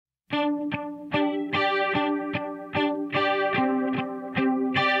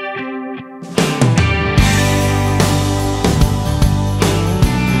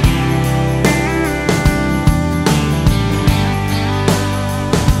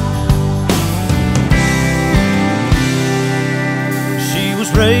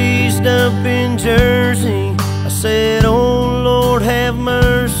raised up in Jersey. I said, oh Lord have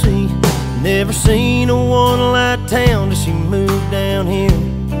mercy. Never seen a one like town till she moved down here.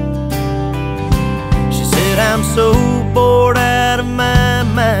 She said, I'm so bored out of my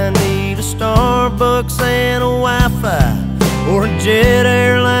mind, need a Starbucks and a Wi-Fi, or a jet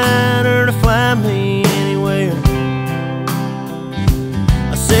airliner to fly me anywhere.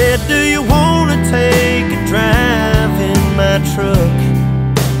 I said, do you want to take a drive in my truck?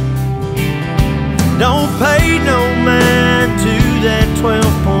 Don't pay no mind to that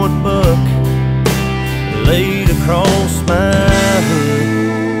 12-point buck laid across my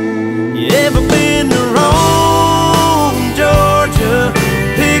hood. You ever been to Rome, Georgia?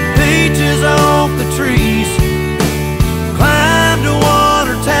 Pick peaches off the trees, climbed a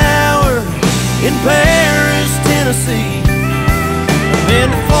water tower in Paris, Tennessee. I've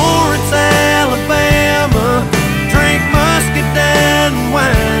been to Florence, Alabama, drink Muscadine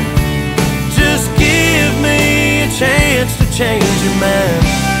wine. Just give me a chance to change your mind.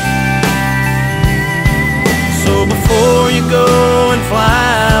 So before you go and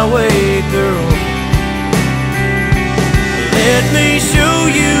fly away, girl, let me show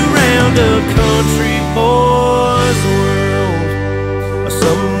you around a country boy's world.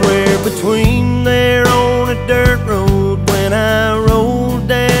 Somewhere between there on a dirt road, when I rolled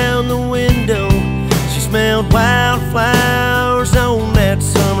down the window, she smelled wildflowers on that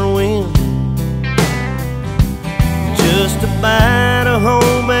summer wind. Just a bite of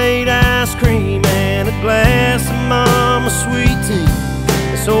homemade ice cream and a glass of mama's sweet tea.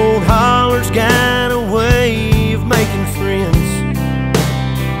 This old hollar's got a way of making friends.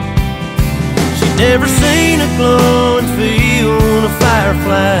 She'd never seen a glowing field of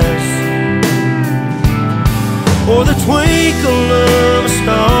fireflies, or the twinkle of a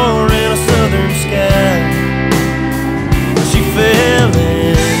star in a southern sky. She fell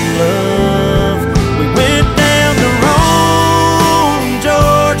in love. We went down to Rome,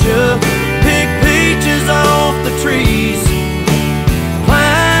 Georgia, picked peaches off the trees,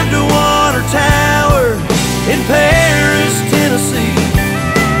 climbed a water tower in Paris, Tennessee.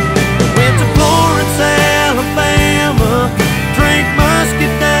 Went to Florence, Alabama, drank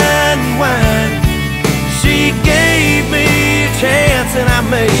Muscadine wine. She gave me a chance and I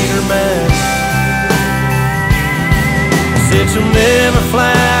made her mine. I said she'll never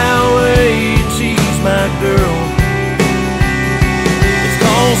fly away, she's my girl. It's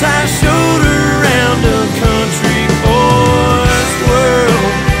 'cause I showed her around a country boy's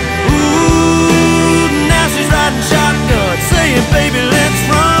world. Ooh, now she's riding shotgun, saying, baby, let's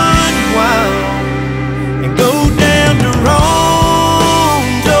run wild and go down to Rome,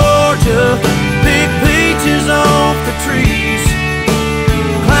 Georgia, pick peaches off the trees,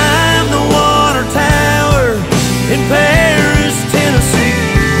 climb the water tower in Paris, Tennessee.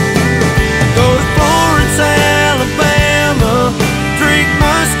 Go to Florence, Alabama, drink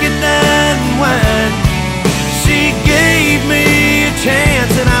Muscadine wine. She gave me a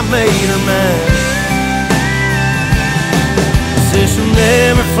chance and I made her mine. Said she'll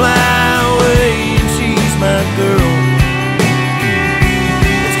never